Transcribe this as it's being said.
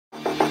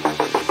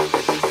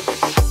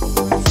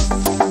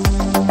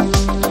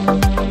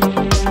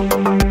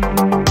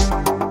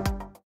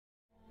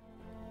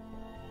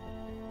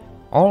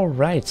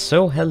Alright,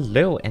 so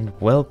hello and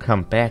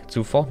welcome back to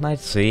Fortnite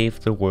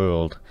Save the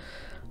World.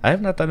 I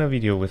have not done a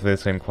video with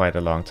this in quite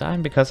a long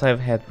time because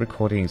I've had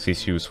recording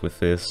issues with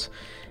this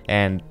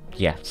and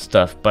yeah,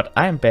 stuff. But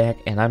I'm back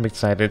and I'm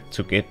excited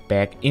to get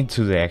back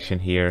into the action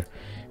here.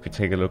 If you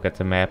take a look at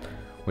the map,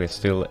 we're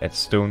still at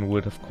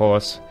Stonewood, of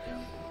course.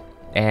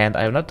 And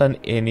I have not done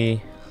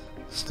any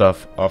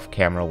stuff off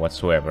camera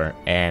whatsoever.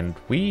 And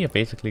we are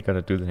basically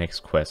gonna do the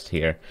next quest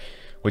here,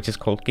 which is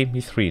called Give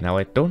Me 3. Now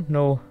I don't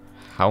know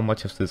how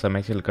much of this I'm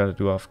actually gonna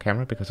do off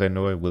camera because I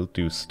know I will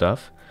do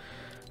stuff.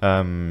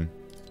 But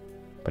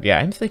yeah,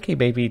 I'm thinking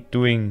maybe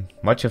doing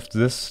much of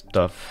this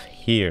stuff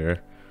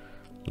here,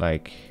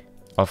 like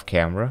off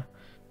camera,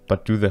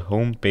 but do the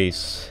home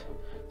base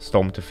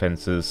storm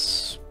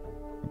defenses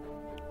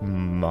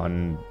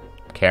on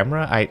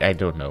camera. I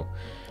don't know,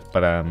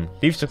 but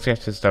leave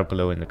suggestions down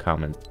below in the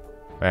comment.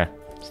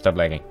 Stop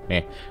lagging.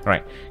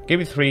 Alright, give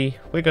me 3.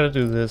 We're gonna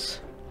do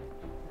this.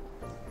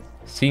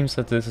 Seems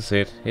that this is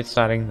it. It's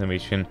starting the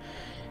mission.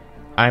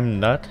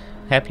 I'm not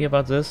happy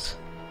about this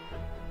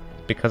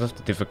because of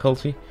the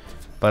difficulty,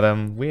 but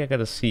we are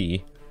gonna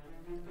see.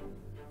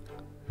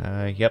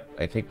 Yep,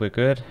 I think we're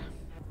good.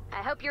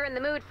 I hope you're in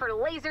the mood for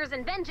lasers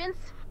and vengeance.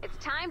 It's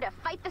time to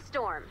fight the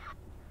storm.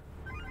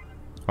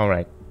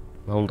 Alright,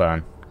 hold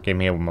on. Give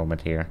me a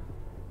moment here.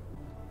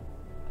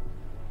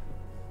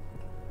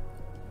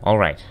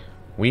 Alright,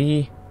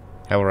 we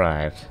have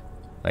arrived.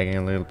 Lagging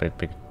a little bit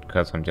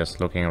because I'm just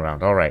looking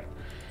around. Alright,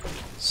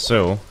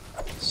 so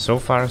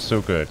far so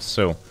good.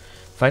 So,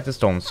 fight the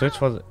storm. Search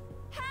for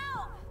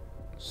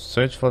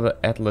the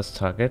Atlas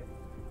target.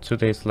 2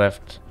 days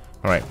left.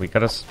 Alright, we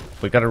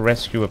gotta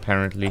rescue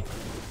apparently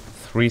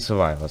 3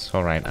 survivors.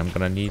 Alright, I'm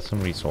gonna need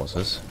some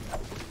resources.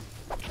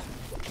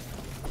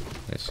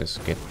 Let's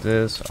just get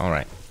this.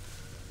 Alright.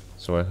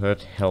 So I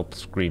heard help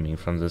screaming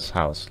from this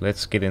house.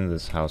 Let's get in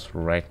this house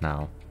right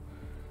now.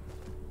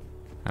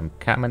 I'm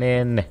coming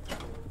in.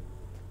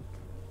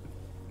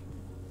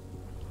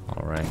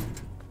 Alright.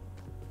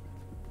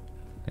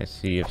 Let's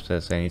see if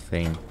there's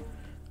anything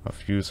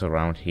of use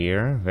around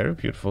here. Very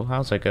beautiful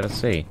house, I gotta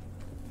say.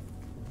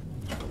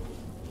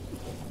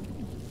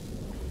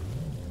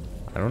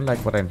 I don't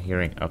like what I'm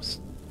hearing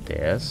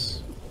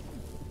upstairs.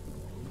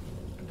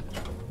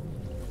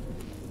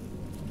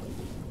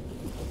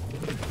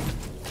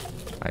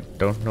 I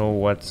don't know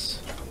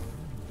what's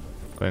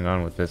going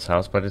on with this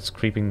house, but it's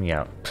creeping me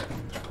out.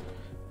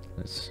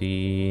 Let's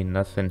see,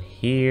 nothing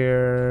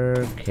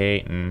here.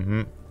 Okay,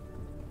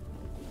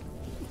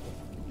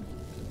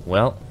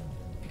 Well,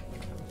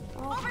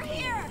 Over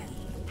here!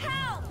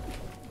 Help!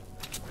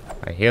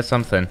 I hear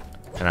something,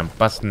 and I'm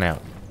busting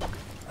out.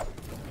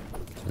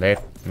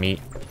 Let me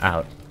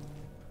out.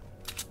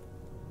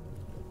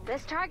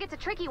 This target's a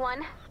tricky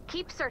one.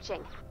 Keep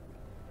searching.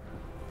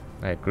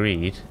 I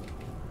agreed.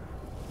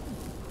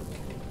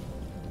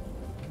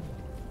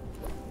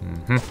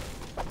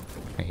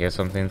 I hear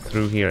something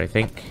through here, I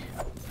think.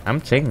 I'm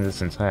taking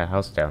this entire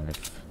house down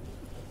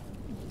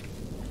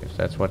if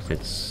that's what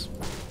it's...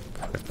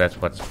 if that's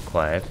what's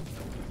required.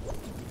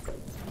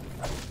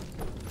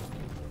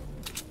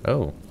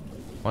 Oh.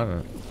 What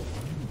a...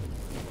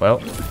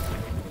 Well,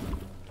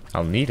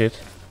 I'll need it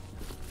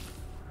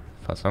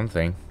for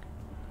something.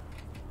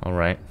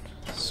 Alright,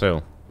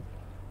 so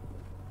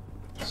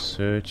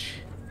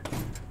search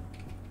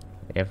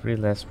every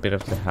last bit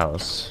of the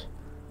house.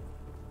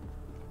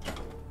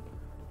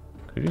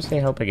 Could you say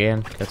help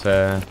again?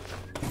 Because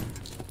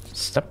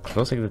stop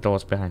closing the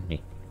doors behind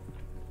me.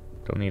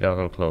 Don't need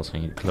auto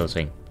closing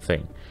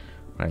thing.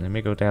 Right, let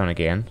me go down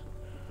again.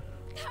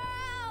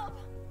 Help!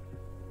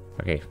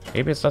 Okay,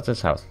 maybe it's not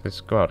this house.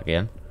 Let's go out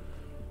again.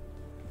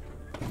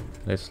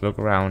 Let's look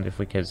around if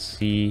we can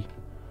see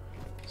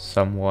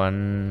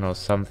someone or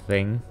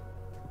something.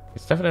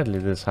 It's definitely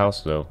this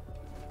house though.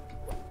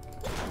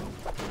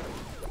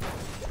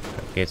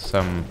 Get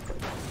some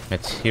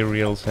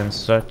materials and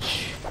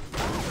such.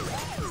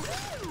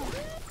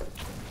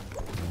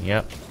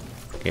 Yep.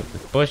 Get the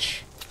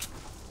bush.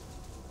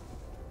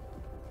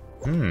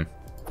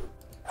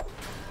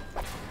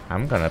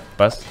 I'm gonna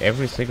bust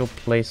every single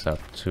place up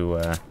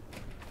to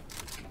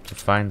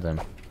find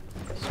them.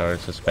 Sorry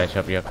to smash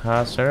up your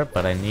car, sir,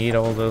 but I need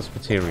all those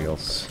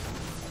materials.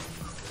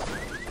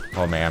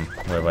 Oh, ma'am,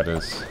 whoever it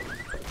is.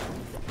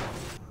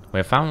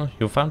 You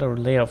found a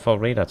layout for a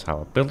radar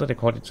tower. Build it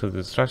according to the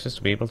instructions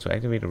to be able to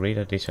activate a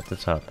radar dish at the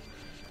top.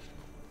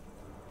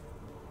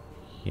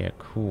 Yeah,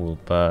 cool,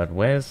 but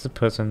where's the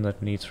person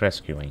that needs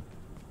rescuing?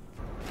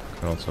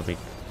 Could also be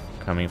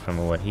coming from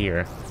over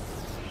here.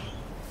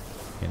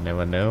 You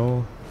never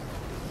know.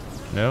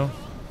 No?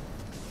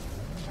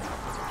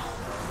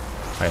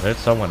 I heard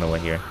someone over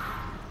here.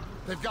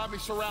 They've got me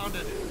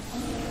surrounded.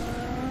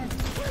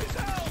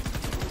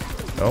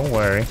 Don't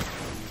worry.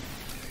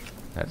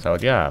 That's our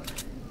job.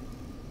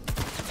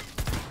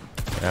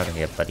 Get out of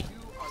here, buddy.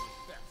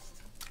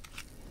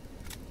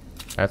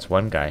 That's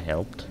one guy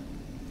helped.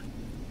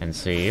 And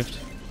saved.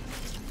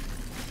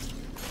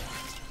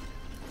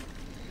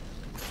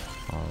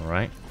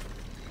 Alright.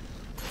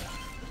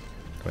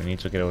 Do I need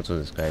to get over to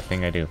this guy? I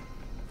think I do.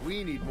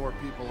 We need more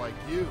people like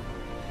you.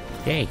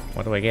 Yay!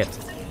 What do I get?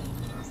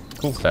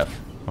 Cool stuff.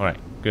 Alright,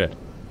 good.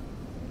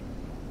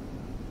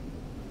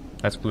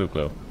 That's blue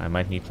glow. I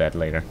might need that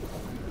later.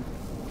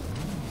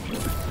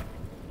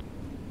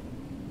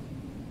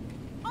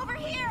 Over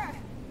here!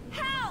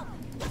 Help!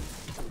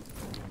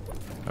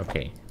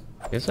 Okay.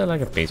 Is there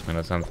like a basement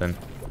or something?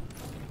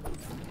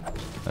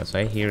 As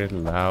I hear it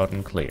loud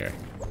and clear.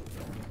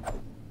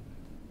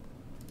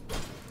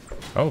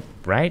 Oh,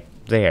 right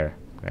there.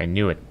 I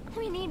knew it.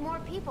 We need more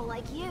people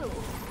like you.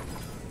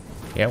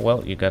 Yeah,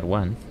 well, you got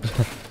one.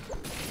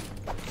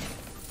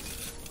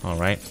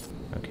 Alright.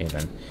 Okay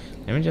then.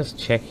 Let me just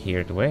check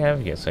here. Do I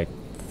have... Yes, I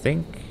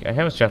think I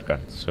have a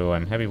shotgun, so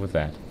I'm happy with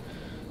that.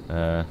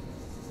 I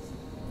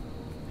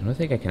don't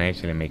think I can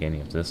actually make any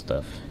of this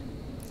stuff.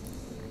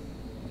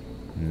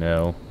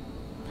 No.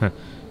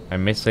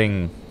 I'm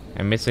missing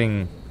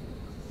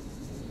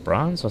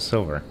bronze or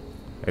silver.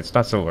 It's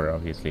not silver,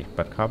 obviously,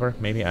 but copper,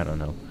 maybe? I don't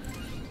know.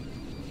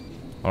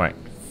 Alright,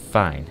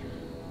 fine.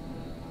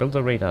 Build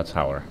a radar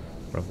tower.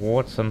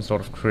 Reward some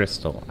sort of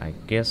crystal. I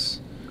guess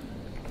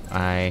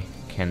I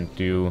can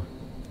do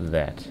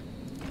that.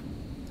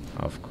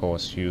 Of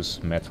course,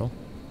 use metal.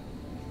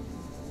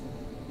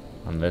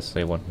 Unless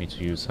they want me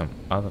to use some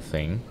other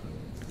thing.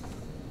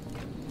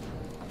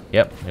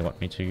 Yep, they want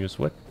me to use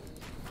wood.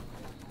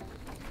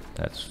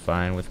 That's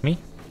fine with me.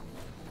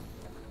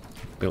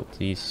 Built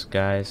these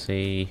guys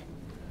a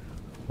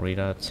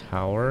radar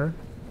tower.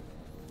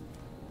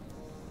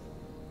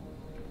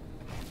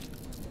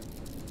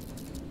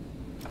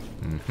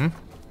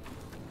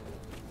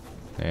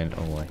 And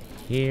over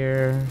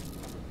here,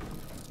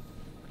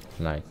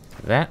 like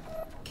that.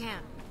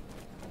 Can't.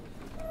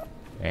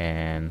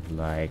 And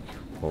like,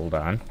 hold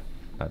on,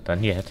 not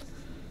done yet.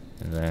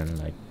 And then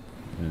like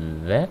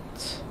that,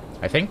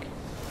 I think.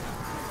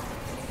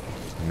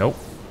 Nope.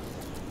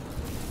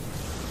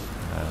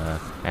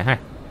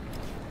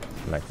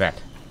 Like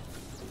that.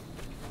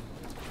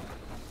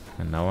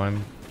 And now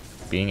I'm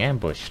being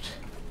ambushed,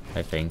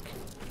 I think.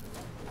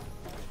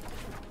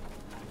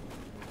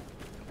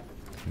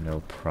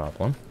 No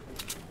problem.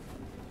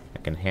 I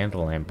can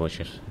handle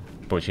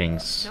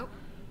bushings. Nope.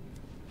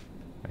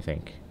 I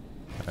think.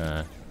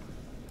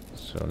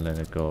 So let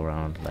it go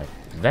around like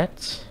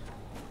that.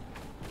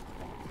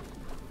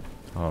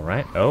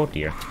 Alright. Oh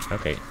dear.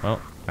 Okay,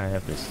 well, I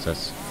have this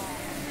just...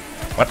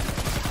 What?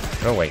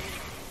 Go away.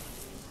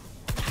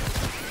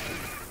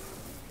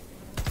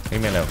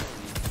 Leave me alone.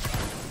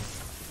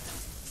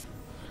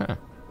 Huh.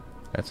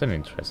 That's an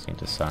interesting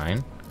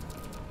design.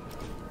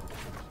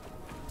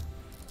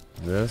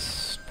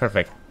 This...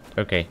 Perfect.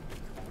 Okay.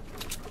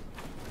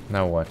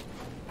 Now what?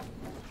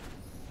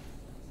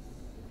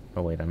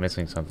 Oh wait, I'm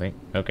missing something.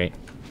 Okay.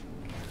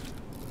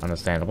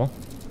 Understandable.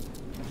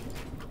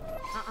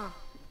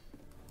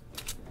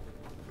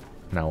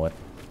 Now what?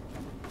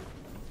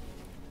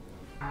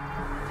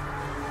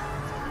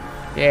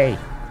 Yay!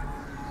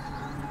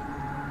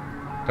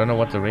 Don't know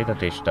what the radar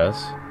dish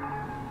does.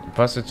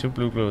 Deposit 2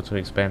 blue glow to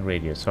expand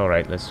radius.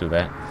 Alright, let's do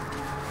that.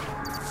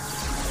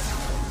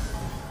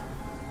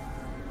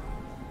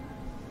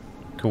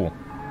 Cool.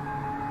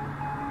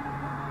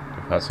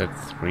 Deposit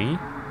 3.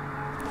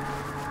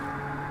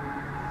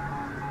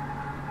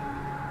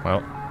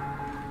 Well,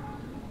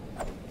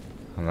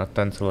 I'm not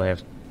done till I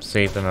have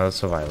saved another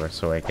survivor,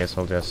 so I guess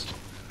I'll just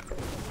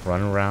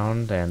run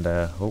around and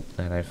hope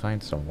that I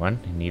find someone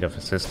in need of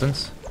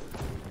assistance.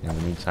 In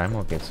the meantime,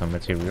 I'll get some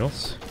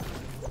materials.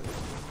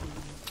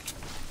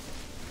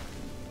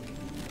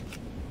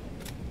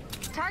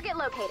 Target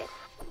located.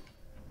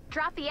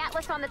 Drop the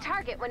atlas on the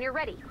target when you're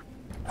ready.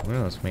 Who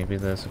knows, maybe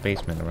there's a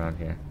basement around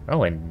here.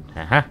 Oh, and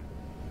aha!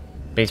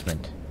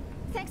 Basement.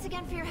 Thanks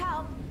again for your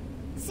help.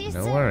 See you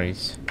No soon.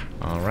 worries.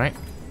 Alright.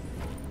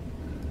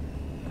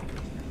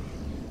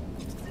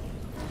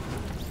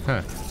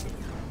 Huh.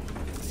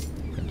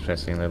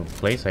 Interesting little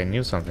place. I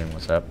knew something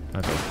was up.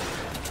 Okay.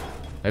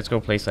 Let's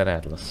go place that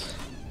atlas.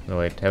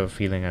 Though I have a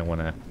feeling I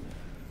want to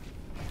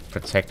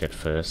protect it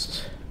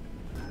first.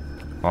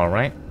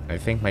 Alright. I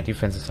think my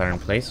defenses are in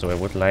place, so I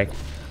would like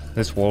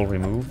this wall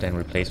removed and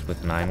replaced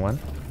with an iron one.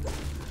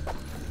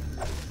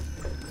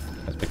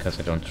 That's because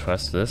I don't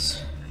trust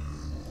this.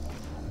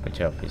 Which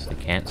I obviously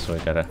can't, so I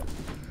gotta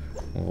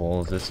move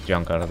all this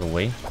junk out of the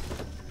way.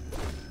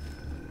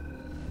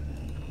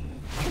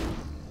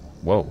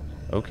 Whoa,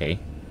 okay.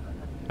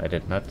 I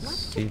did not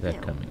see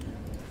that coming.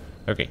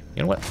 Okay,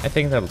 you know what? I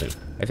think that'll do.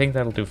 I think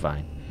that'll do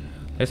fine.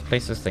 Let's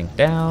place this thing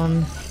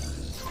down.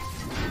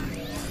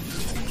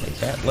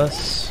 Place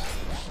atlas.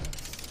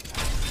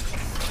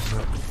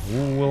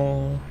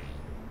 Cool.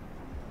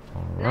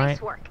 Alright.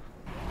 Nice work.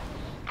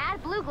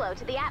 Add blue glow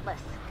to the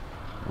atlas.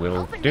 Will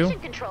Open do. mission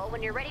control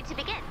when you're ready to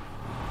begin.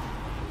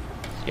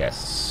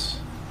 Yes.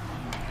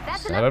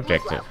 That's Set enough blue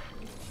objective.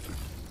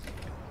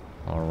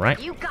 glow. Alright.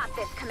 You got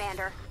this,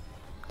 Commander.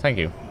 Thank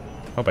you.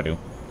 Hope I do.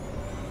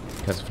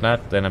 Because if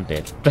not, then I'm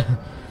dead.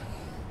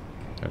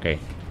 Okay.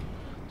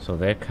 So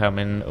they're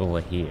coming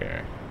over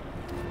here.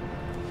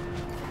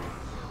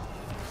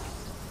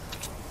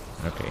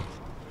 Okay.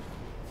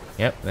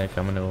 Yep, they're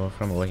coming over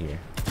from over here.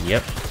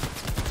 Yep.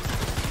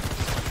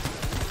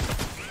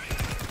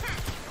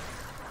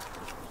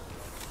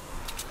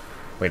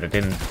 Wait, I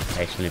didn't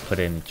actually put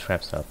any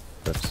traps up.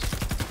 Oops.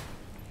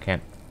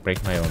 Can't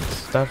break my own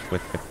stuff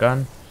with the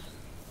gun.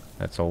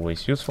 That's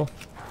always useful.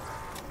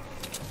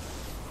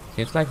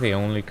 Seems like they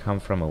only come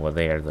from over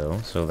there though,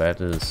 so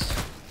that is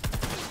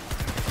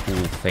a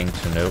cool thing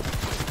to note.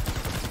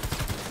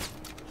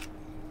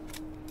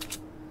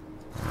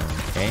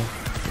 Okay,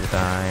 you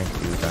die,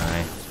 you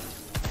die,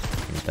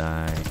 you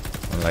die.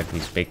 Unlike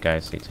these big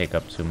guys, they take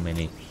up too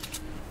many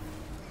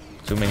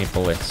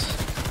bullets.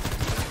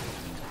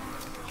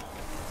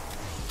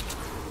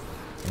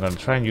 I'm gonna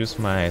try and use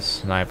my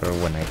sniper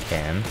when I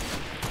can.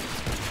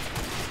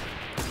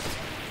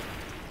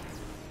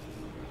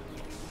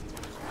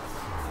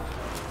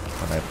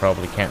 But I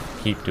probably can't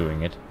keep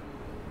doing it.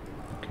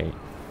 Okay.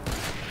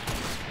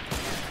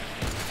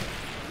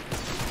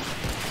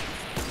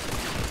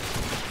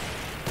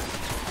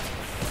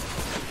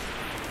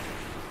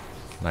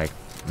 Like,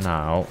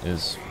 now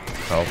is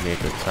probably a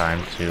good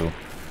time to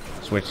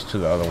switch to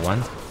the other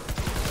one.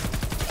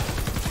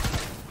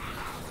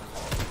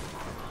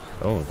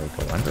 Oh, they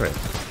go under it.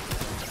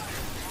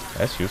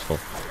 That's useful.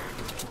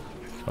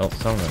 Well,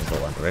 some of them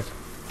go under it.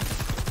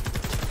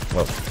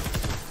 Whoa.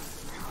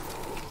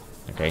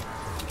 Okay.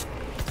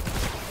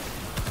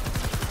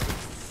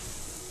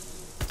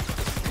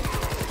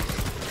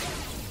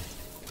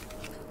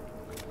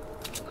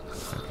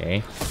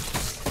 Okay.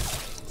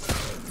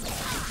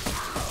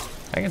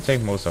 I can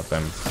take most of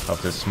them, of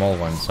the small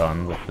ones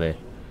on with the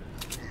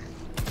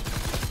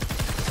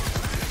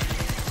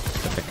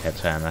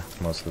katana,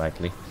 most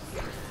likely.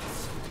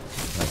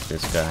 Like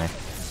this guy,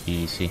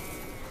 easy.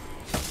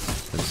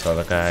 This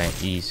other guy,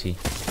 easy.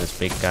 This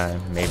big guy,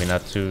 maybe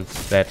not too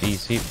that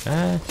easy.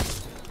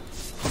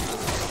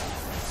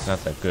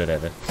 Not that good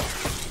at it.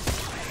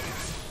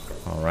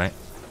 Alright.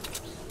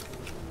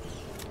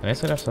 I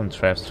set up some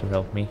traps to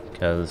help me,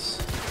 because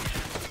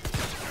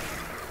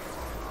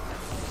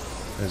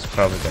this is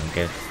probably gonna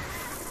get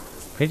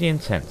pretty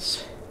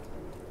intense.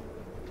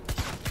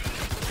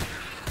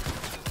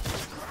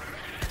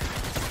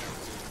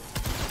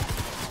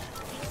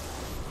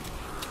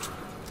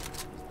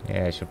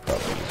 Yeah, I should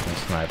probably use my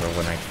sniper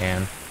when I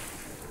can.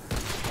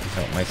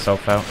 Help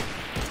myself out.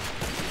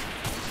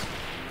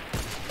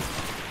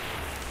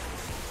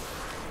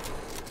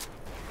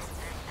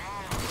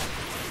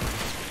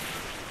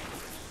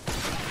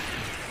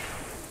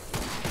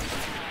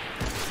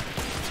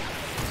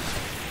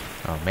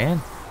 Oh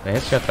man, the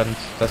headshot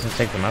doesn't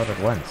take them out at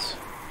once.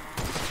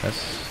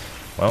 That's,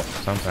 well,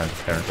 sometimes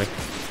apparently.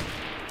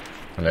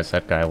 Unless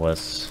that guy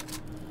was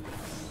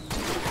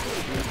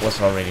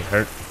already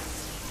hurt.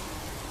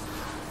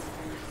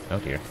 Oh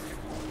dear.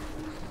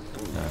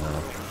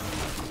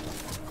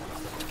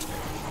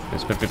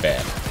 This could be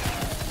bad.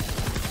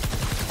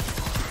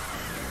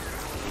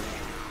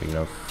 You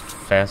know,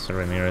 faster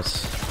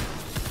Ramirez.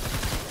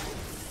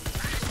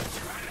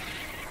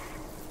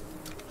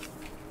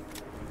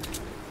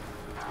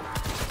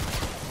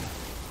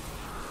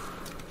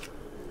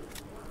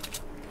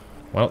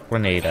 Well,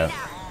 grenade out.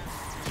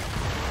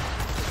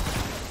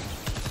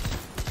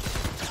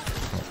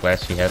 I'm glad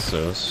she has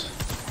those.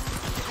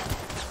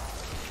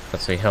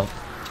 Let's say help.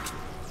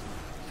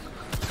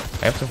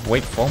 I have to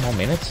wait 4 more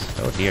minutes?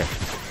 Oh dear.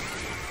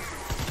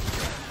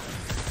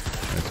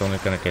 It's only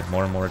gonna get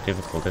more and more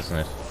difficult, isn't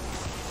it?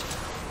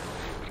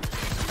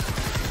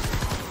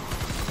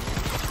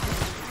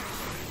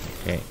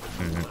 Okay.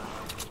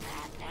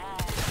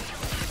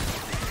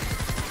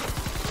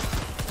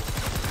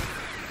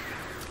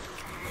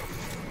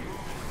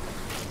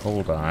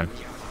 Hold on.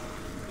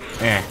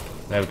 There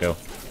we go.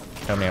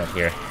 Help me out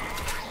here.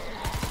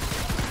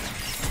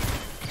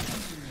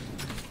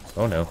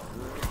 Oh no.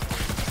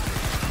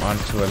 I'm on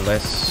to a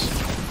less...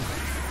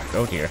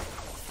 Oh dear.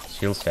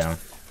 Shields down.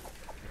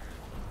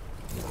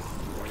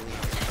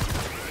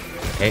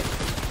 Okay.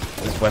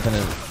 This weapon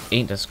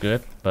ain't as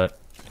good, but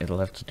it'll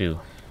have to do.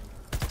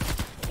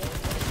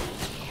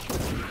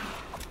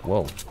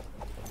 Whoa.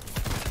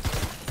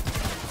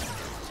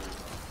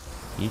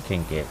 You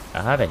can get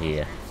out of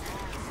here.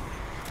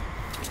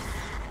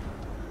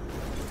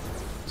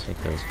 Take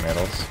those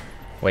medals.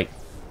 Wait.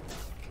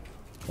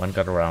 One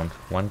got around.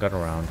 One got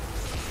around.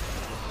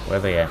 Where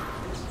are they at?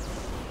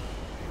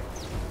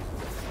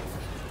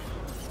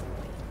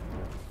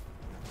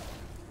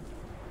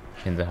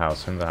 In the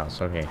house, in the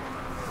house. Okay.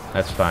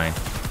 That's fine.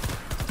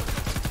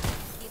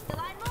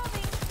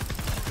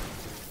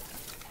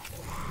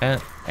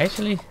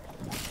 Actually,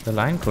 the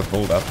line could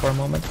hold up for a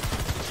moment.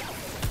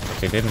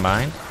 They didn't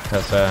mind,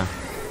 because,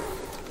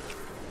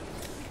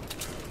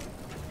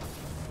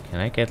 can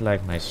I get,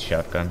 like, my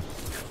shotgun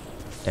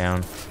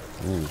down?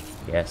 Ooh,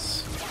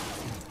 yes.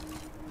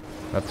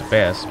 Not the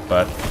best,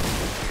 but...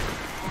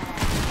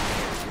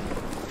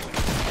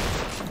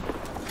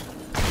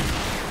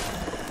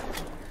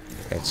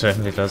 it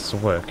certainly does the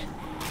work.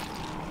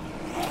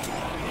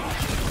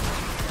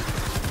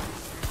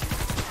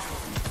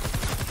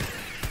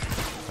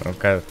 I don't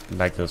kinda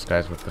like those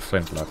guys with the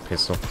flintlock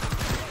pistol.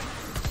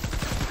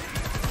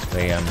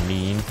 They are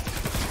mean.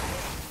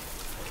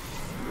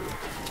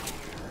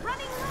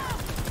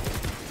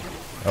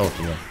 Oh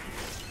dear.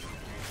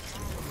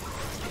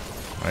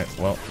 Alright,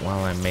 well,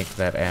 while I make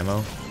that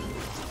ammo.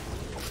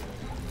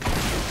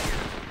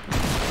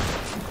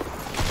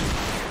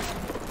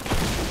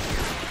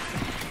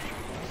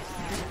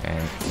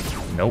 And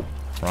nope,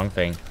 wrong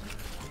thing.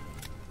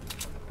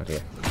 Oh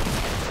dear.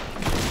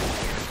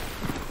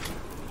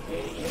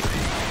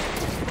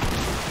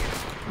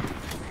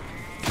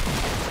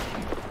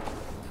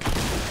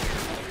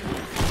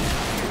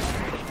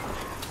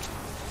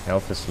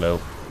 Health is low.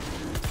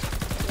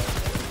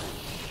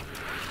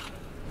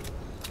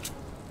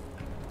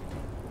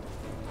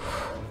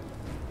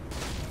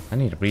 I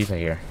need a breather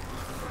here.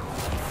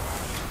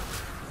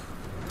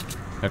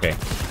 Okay. I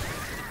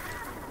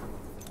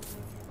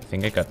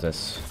think I got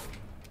this.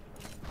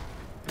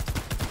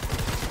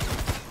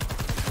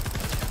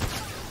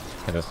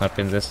 It has not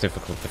been this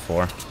difficult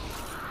before.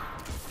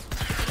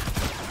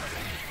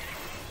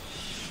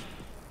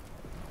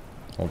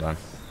 Hold on.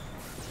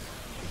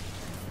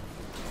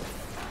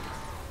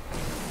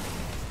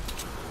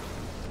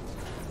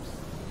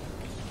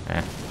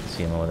 Ah,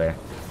 see him over there.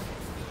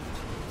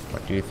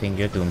 What do you think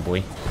you're doing,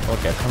 boy? Oh,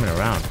 they're coming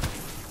around.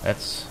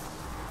 That's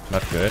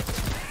not good.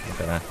 I'm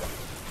gonna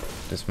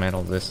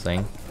dismantle this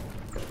thing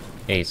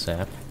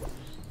ASAP.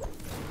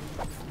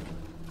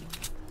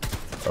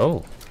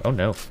 Oh, oh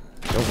no.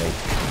 Go away.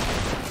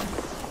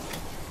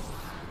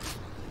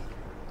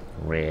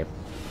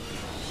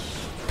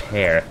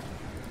 Repair.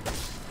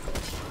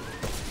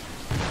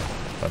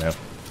 Oh no.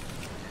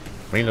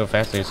 Reload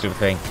faster, you stupid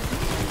thing.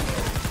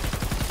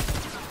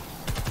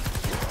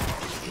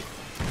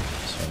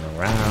 Swing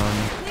around.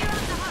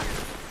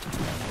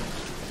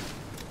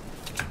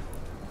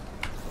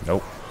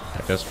 Nope.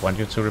 I just want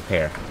you to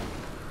repair.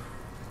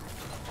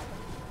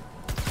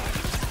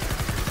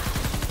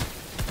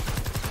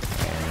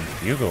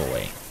 And you go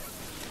away.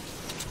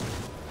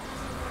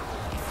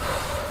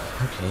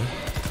 Okay.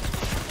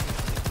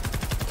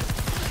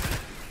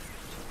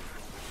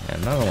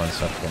 And another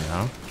one's up here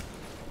now.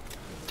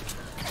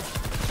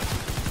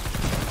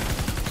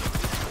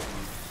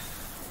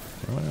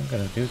 You know what I'm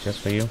gonna do just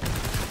for you?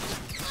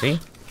 See?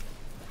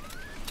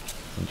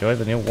 Enjoy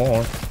the new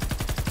war.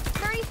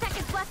 30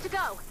 seconds left to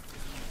go.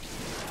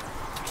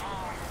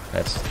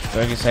 That's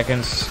 30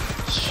 seconds.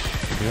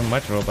 Too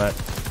much, robot.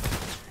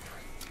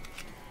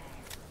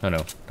 Oh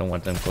no, don't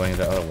want them going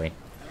the other way.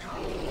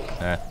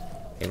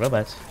 Hey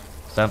robots,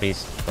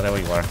 zombies, whatever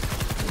you are.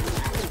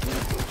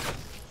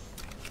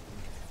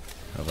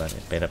 Oh but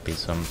it better be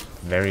some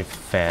very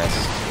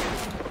fast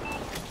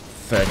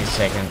 30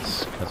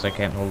 seconds, because I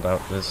can't hold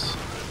out this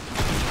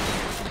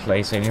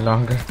place any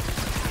longer.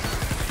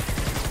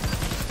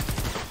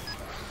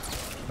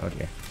 Oh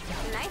dear.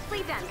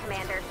 Nicely done,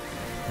 Commander.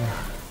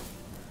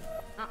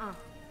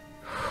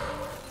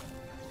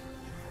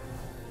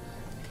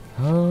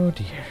 Oh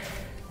dear.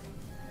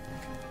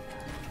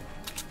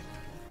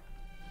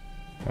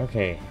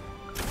 Okay,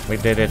 we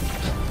did it.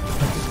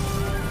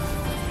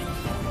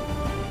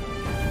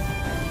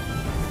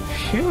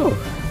 Phew.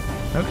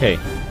 Okay.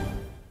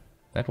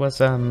 That was,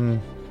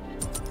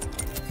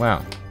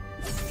 wow.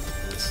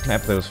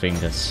 Snap those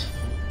fingers.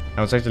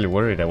 I was actually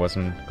worried I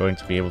wasn't going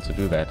to be able to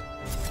do that.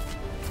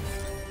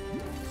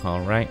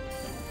 Alright.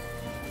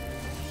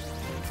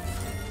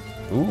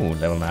 Ooh,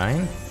 level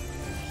 9?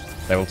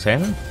 Level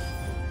 10?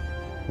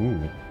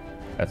 Ooh,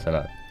 that's a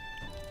lot.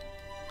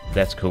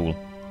 That's cool.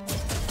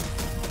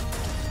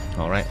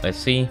 Alright, let's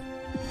see.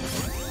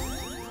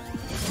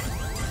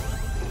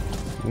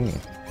 Ooh,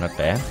 not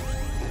bad.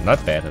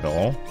 Not bad at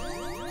all.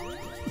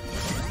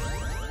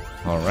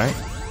 Alright.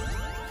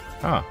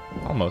 Ah,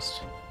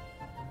 almost.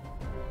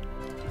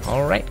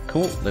 Alright,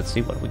 cool. Let's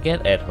see what we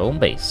get at home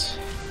base.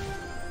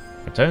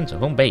 Return to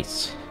home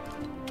base.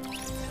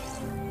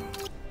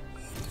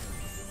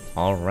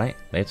 Alright,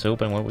 let's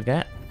open what we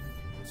got.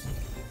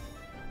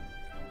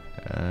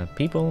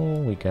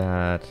 People, we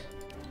got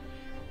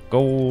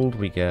gold,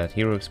 we got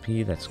hero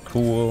XP, that's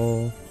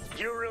cool.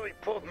 You really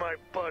pulled my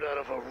butt out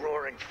of a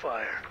roaring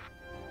fire.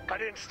 I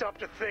didn't stop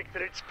to think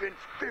that it's been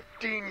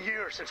 15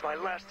 years since my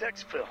last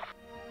exfil.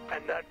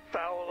 And that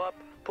foul-up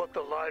put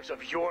the lives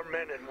of your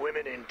men and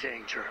women in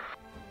danger.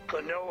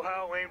 The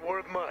know-how ain't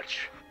worth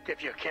much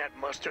if you can't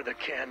muster the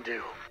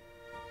can-do.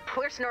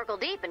 We're snorkel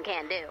deep in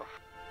can do.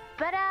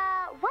 But,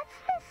 what's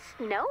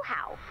this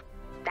know-how?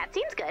 That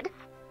seems good.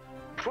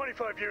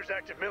 25 years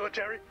active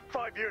military,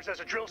 5 years as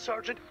a drill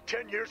sergeant,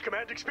 10 years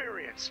command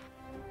experience.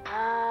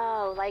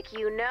 Oh, like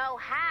you know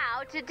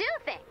how to do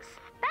things.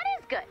 That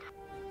is good.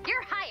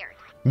 You're hired.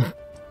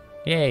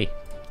 Yay.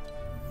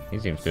 He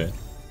seems good.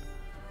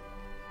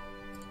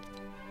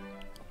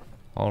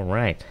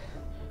 Alright.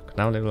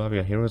 Now level up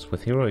your heroes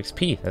with hero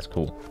XP. That's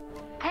cool.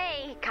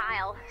 Hey,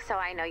 Kyle. So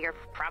I know you're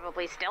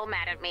probably still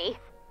mad at me.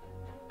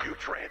 You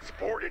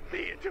transported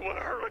me into a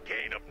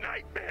hurricane of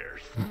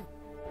nightmares.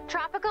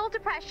 Tropical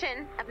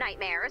depression of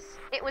nightmares.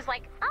 It was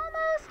like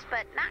almost,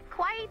 but not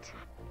quite.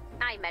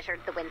 I measured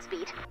the wind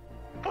speed.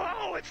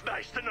 Oh, it's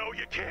nice to know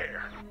you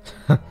care.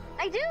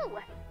 I do!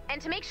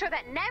 And to make sure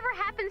that never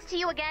happens to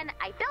you again,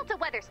 I built a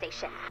weather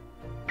station.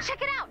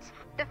 Check it out!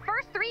 The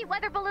first 3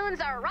 weather balloons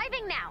are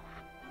arriving now.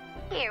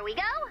 Here we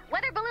go.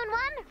 Weather balloon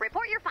 1,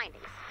 report your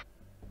findings.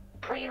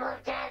 We will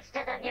dance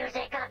to the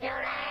music of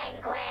your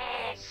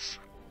anguish.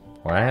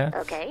 What?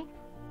 Okay.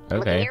 Okay.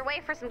 Looking your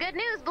way for some good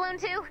news, balloon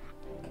 2.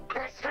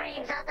 The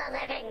screams of the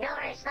living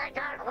nourish the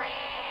dark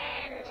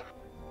wind.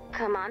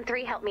 Come on,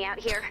 3, help me out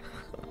here.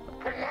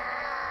 Blood.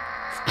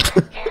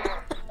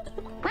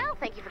 Well,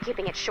 thank you for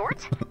keeping it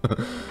short.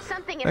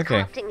 Something is Okay.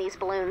 corrupting these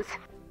balloons.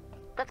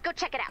 Let's go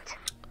check it out.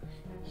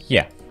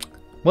 Yeah.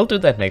 We'll do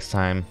that next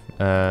time,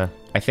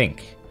 I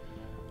think.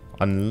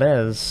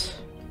 Unless...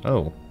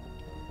 Oh.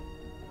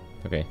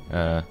 Okay,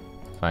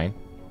 fine.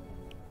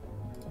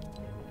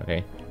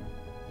 Okay.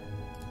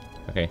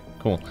 Okay,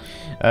 cool.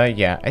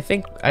 Yeah, I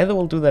think either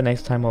we'll do that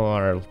next time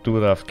or I'll do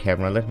it off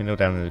camera. Let me know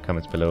down in the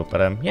comments below.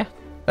 But, yeah.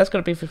 That's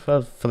gonna be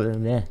for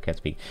can't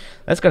speak.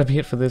 That's gonna be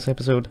it for this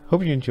episode.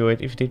 Hope you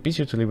enjoyed. If you did, be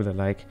sure to leave it a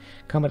like,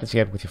 comment and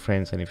share it with your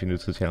friends, and if you're new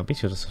to the channel, be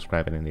sure to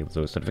subscribe and enable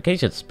those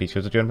notifications. Be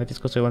sure to join my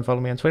Discord server and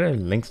follow me on Twitter.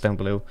 Links down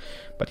below.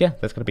 But yeah,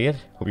 that's gonna be it.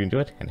 Hope you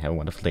enjoyed and have a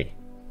wonderful day.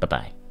 Bye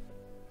bye.